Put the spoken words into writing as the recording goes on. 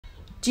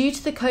Due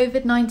to the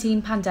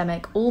COVID-19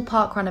 pandemic, all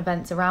parkrun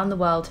events around the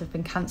world have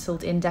been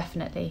cancelled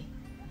indefinitely.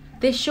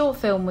 This short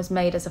film was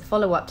made as a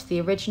follow-up to the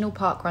original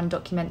parkrun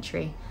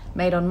documentary,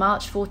 made on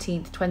March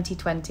 14,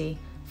 2020,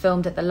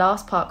 filmed at the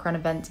last parkrun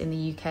event in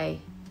the UK.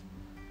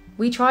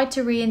 We tried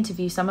to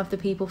re-interview some of the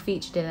people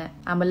featured in it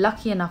and were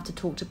lucky enough to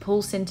talk to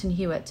Paul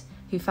Sinton-Hewitt,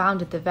 who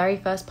founded the very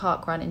first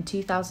parkrun in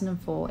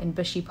 2004 in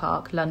Bushy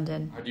Park,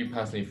 London. How do you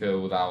personally feel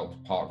without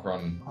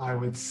parkrun? I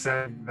would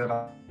say that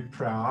I'm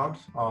proud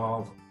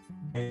of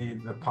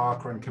the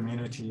parkrun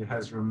community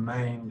has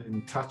remained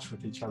in touch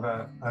with each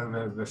other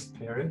over this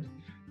period,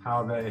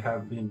 how they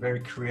have been very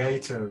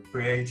creative,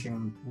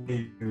 creating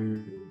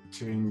ways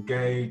to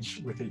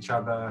engage with each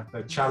other,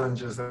 the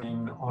challenges that have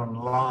been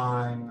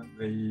online,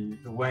 the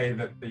way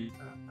that the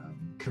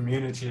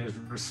community has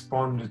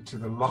responded to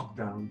the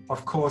lockdown.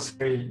 Of course,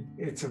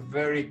 it's a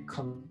very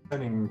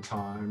concerning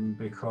time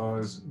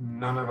because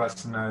none of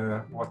us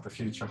know what the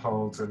future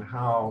holds and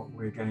how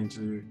we're going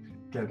to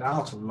get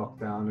out of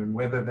lockdown, and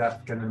whether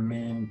that's going to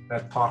mean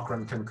that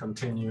parkrun can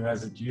continue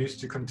as it used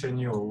to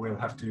continue, or we'll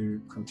have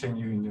to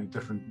continue in a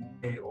different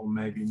way, or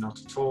maybe not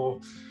at all.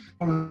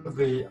 All of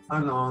the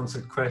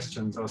unanswered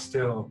questions are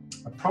still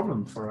a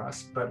problem for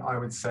us, but I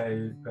would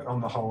say that on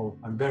the whole,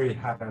 I'm very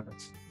happy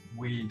that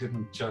we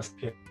didn't just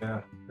hear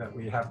that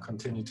we have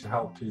continued to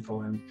help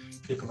people, and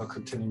people are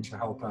continuing to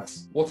help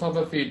us. What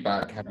other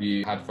feedback have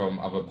you had from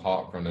other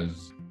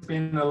parkrunners? There's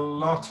been a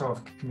lot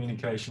of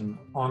communication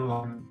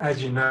online.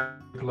 As you know,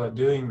 people are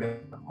doing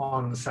that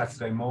on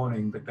Saturday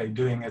morning, but they're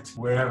doing it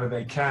wherever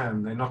they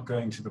can. They're not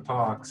going to the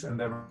parks, and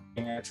they're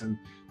running it. And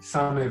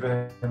some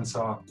events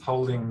are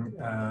holding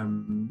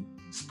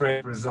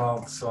spread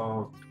results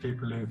of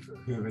people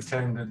who've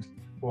attended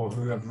or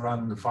who have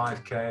run the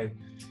 5K.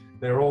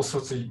 There are all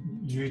sorts of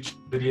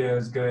YouTube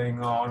videos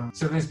going on.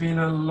 So there's been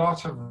a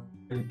lot of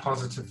really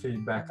positive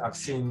feedback. I've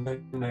seen no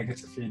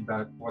negative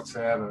feedback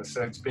whatsoever.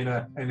 So it's been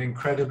an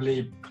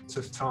incredibly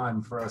positive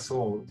time for us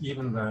all,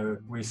 even though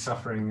we're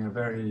suffering a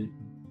very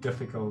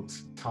difficult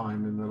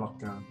time in the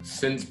lockdown.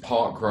 Since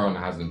parkrun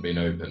hasn't been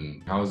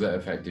open, how has it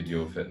affected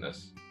your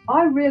fitness?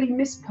 I really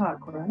miss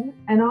parkrun,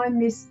 and I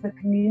miss the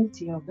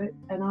community of it,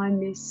 and I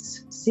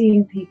miss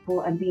seeing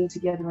people and being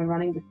together and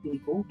running with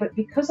people. But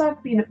because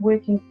I've been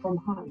working from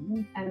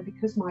home, and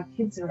because my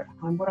kids are at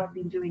home, what I've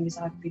been doing is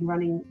I've been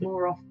running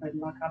more often.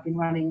 Like I've been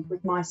running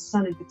with my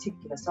son in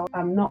particular. So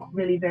I'm not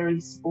really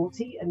very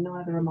sporty, and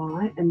neither am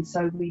I. And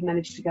so we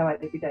managed to go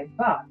out every day.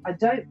 But I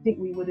don't think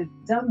we would have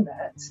done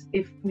that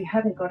if we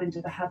hadn't got into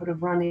the habit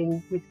of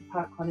running with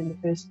parkrun in the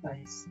first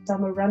place. So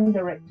I'm a run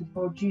director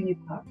for junior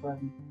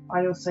parkrun.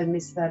 I also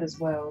miss that as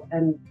well,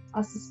 and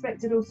I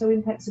suspect it also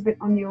impacts a bit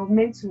on your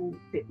mental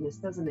fitness,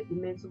 doesn't it,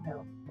 your mental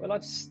health? Well,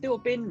 I've still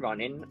been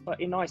running, but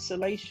in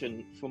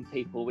isolation from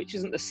people, which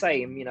isn't the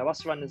same. You know,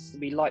 us runners,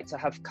 we like to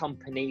have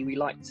company, we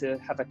like to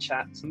have a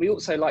chat, and we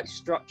also like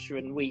structure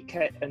and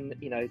weekend, and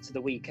to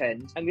the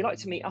weekend, and we like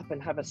to meet up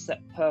and have a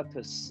set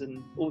purpose,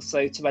 and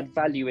also to add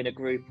value in a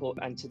group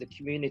and to the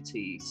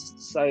communities.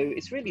 So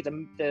it's really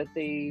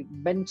the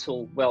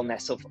mental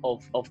wellness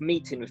of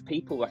meeting with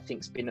people, I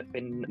think, has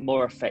been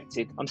more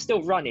affected. I'm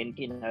still running,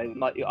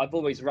 I've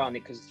always run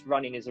because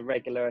running is a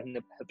regular and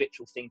a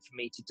habitual thing for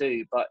me to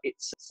do, but it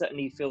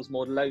certainly feels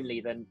more lonely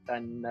than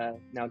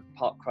now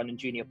parkrun and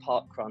junior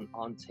parkrun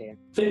aren't here.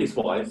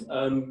 Fitness-wise,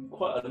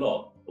 quite a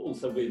lot.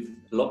 Also with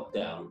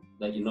lockdown,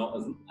 that you're not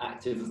as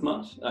active as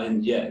much,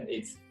 and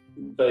it's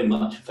very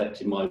much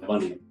affected my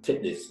running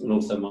fitness and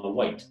also my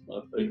weight.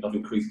 I've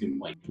increased in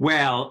weight.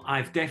 Well,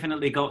 I've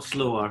definitely got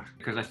slower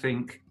because I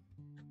think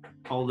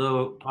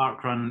although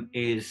parkrun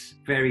is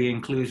very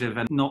inclusive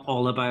and not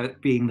all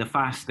about being the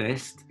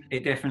fastest,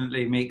 it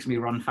definitely makes me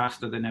run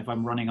faster than if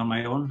I'm running on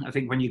my own. I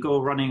think when you go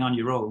running on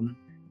your own,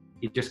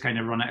 you just kind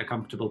of run at a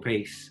comfortable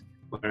pace.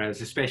 Whereas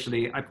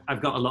especially,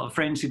 I've got a lot of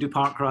friends who do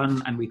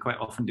parkrun, and we quite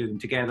often do them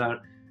together,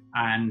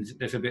 and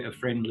there's a bit of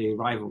friendly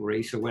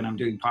rivalry. So when I'm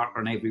doing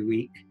parkrun every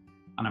week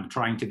and I'm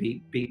trying to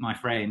beat my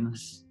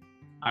friends,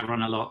 I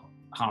run a lot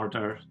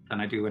harder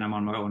than I do when I'm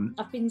on my own.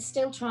 I've been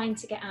still trying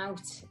to get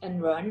out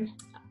and run.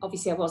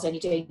 Obviously, I was only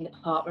doing the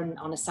parkrun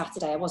on a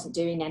Saturday. I wasn't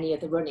doing any of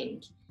the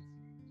running.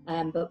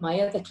 But my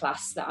other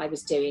class that I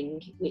was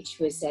doing, which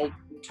was a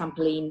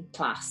trampoline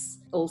class,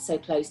 also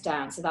closed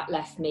down. So that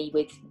left me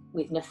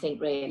with nothing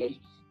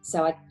really.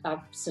 So I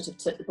sort of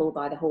took the bull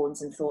by the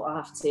horns and thought I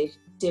have to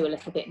do a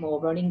little bit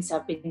more running. So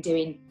I've been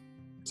doing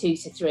 2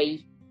 to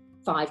 3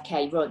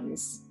 5K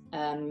runs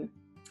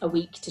a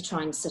week to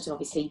try and sort of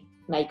obviously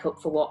make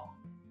up for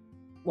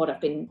what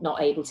I've been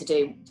not able to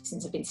do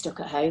since I've been stuck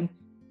at home.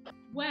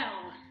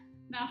 Well,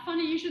 now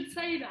funny you should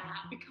say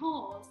that,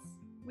 because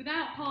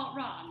without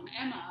parkrun,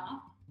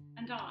 Emma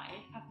and I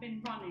have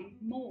been running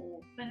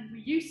more than we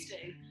used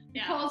to.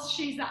 Because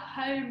she's at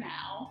home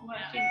now,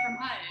 working from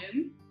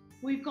home,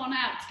 we've gone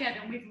out together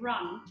and we've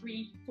run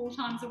 3-4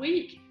 times a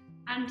week.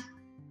 And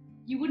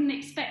you wouldn't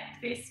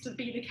expect this to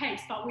be the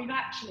case, but we've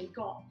actually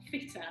got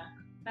fitter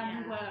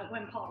than we were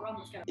when parkrun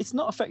was going. It's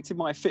not affected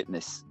my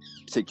fitness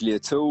particularly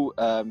at all.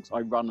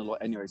 I run a lot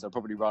anyway, so I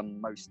probably run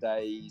most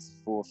days,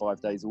 4 or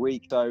 5 days a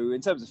week. So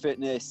in terms of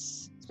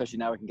fitness, especially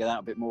now I can get out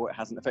a bit more, it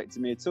hasn't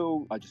affected me at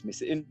all. I just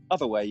miss it in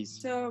other ways.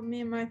 So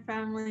me and my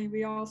family,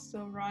 we all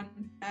still run.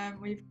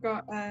 We've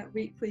got a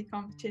weekly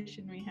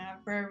competition we have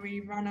where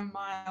we run a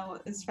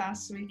mile as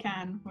fast as we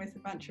can with a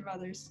bunch of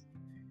others.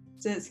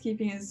 So it's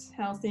keeping us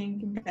healthy and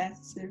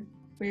competitive.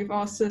 We've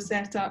also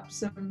set up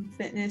some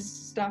fitness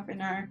stuff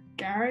in our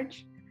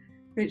garage,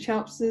 which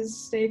helps us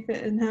stay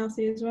fit and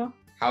healthy as well.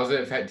 How's it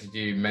affected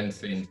you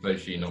mentally and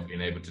socially not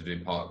being able to do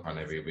parkrun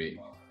every week?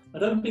 I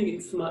don't think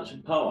it's so much a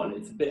part,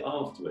 it's a bit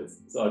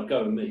afterwards. So I'd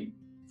go and meet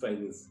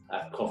friends,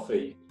 have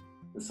coffee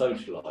and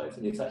socialise,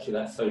 and it's actually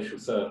that social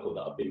circle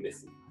that I've been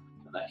missing,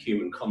 and that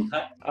human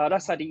contact.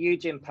 That's had a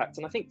huge impact,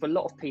 and I think for a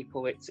lot of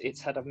people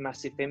it's had a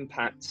massive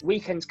impact.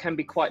 Weekends can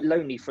be quite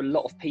lonely for a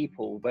lot of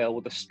people where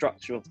all the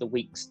structure of the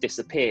week's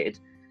disappeared,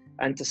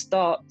 and to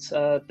start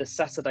the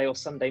Saturday or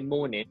Sunday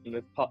morning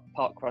with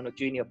parkrun or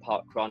junior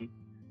parkrun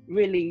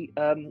really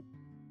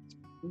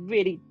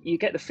you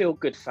get the feel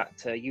good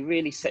factor. You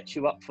really set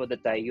you up for the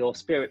day. Your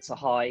spirits are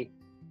high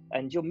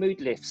and your mood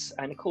lifts,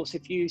 and of course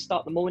if you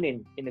start the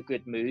morning in a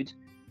good mood,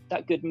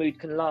 that good mood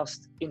can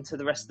last into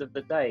the rest of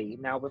the day.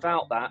 Now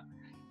without that,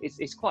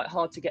 it's quite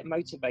hard to get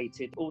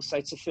motivated, also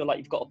to feel like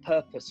you've got a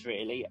purpose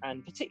really,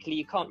 and particularly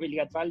you can't really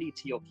add value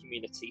to your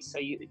community. So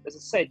you, as I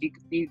said,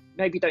 you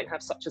maybe don't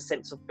have such a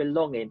sense of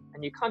belonging,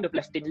 and you're kind of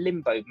left in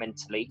limbo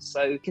mentally.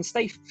 So you can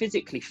stay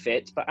physically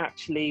fit, but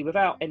actually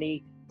without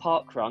any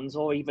park runs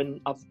or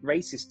even of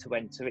races to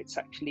enter, it's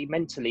actually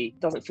mentally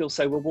doesn't feel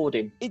so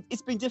rewarding.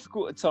 It's been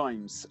difficult at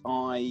times.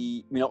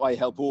 I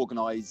help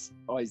organise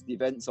the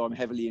event, so I'm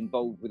heavily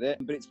involved with it,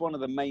 but it's one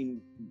of the main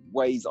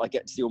ways I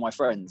get to see all my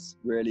friends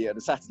really at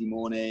a Saturday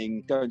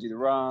morning, go and do the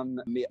run,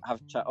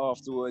 have a chat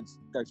afterwards,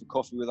 go for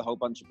coffee with a whole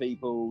bunch of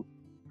people.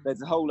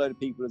 There's a whole load of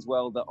people as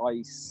well that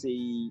I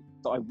see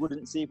that I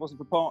wouldn't see if it wasn't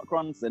for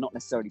parkruns. They're not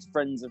necessarily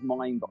friends of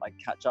mine, but I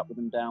catch up with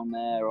them down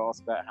there,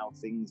 ask about how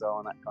things are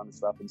and that kind of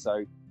stuff. And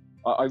so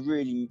I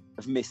really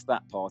have missed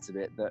that part of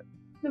it. That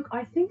Look,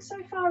 I think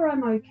so far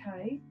I'm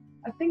okay.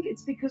 I think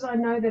it's because I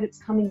know that it's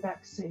coming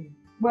back soon.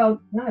 Well,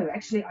 no,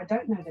 actually I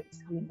don't know that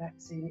it's coming back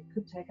soon. It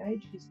could take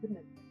ages, couldn't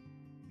it?